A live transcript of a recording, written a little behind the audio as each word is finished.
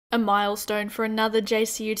A milestone for another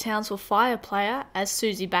JCU Townsville Fire player, as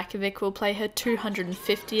Suzy Batkovic will play her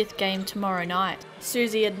 250th game tomorrow night.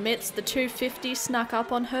 Suzy admits the 250 snuck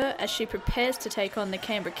up on her as she prepares to take on the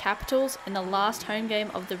Canberra Capitals in the last home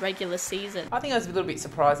game of the regular season. I think I was a little bit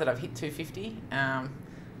surprised that I've hit 250,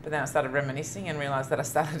 but then I started reminiscing and realised that I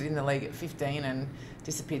started in the league at 15 and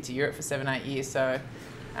disappeared to Europe for 7-8 years, so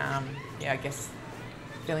I guess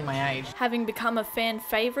feeling my age. Having become a fan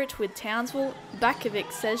favourite with Townsville,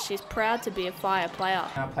 Batkovic says she's proud to be a Fire player.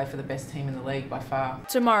 I play for the best team in the league by far.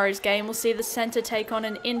 Tomorrow's game will see the centre take on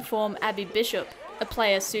an in-form Abby Bishop, a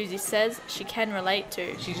player Suzy says she can relate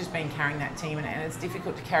to. She's just been carrying that team, and it's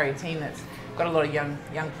difficult to carry a team that's got a lot of young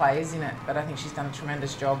players in it, but I think she's done a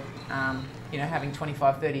tremendous job, having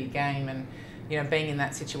 25-30 a game and being in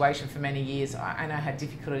that situation for many years. I know how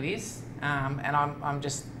difficult it is, and I'm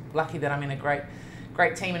just lucky that I'm in a great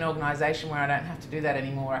team and organisation where I don't have to do that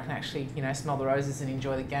anymore. I can actually, smell the roses and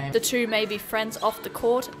enjoy the game. The two may be friends off the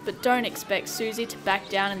court, but don't expect Suzy to back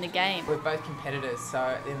down in the game. We're both competitors, so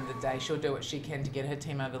at the end of the day, she'll do what she can to get her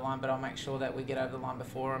team over the line, but I'll make sure that we get over the line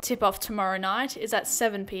before them. Tip-off tomorrow night is at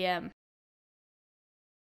 7 p.m.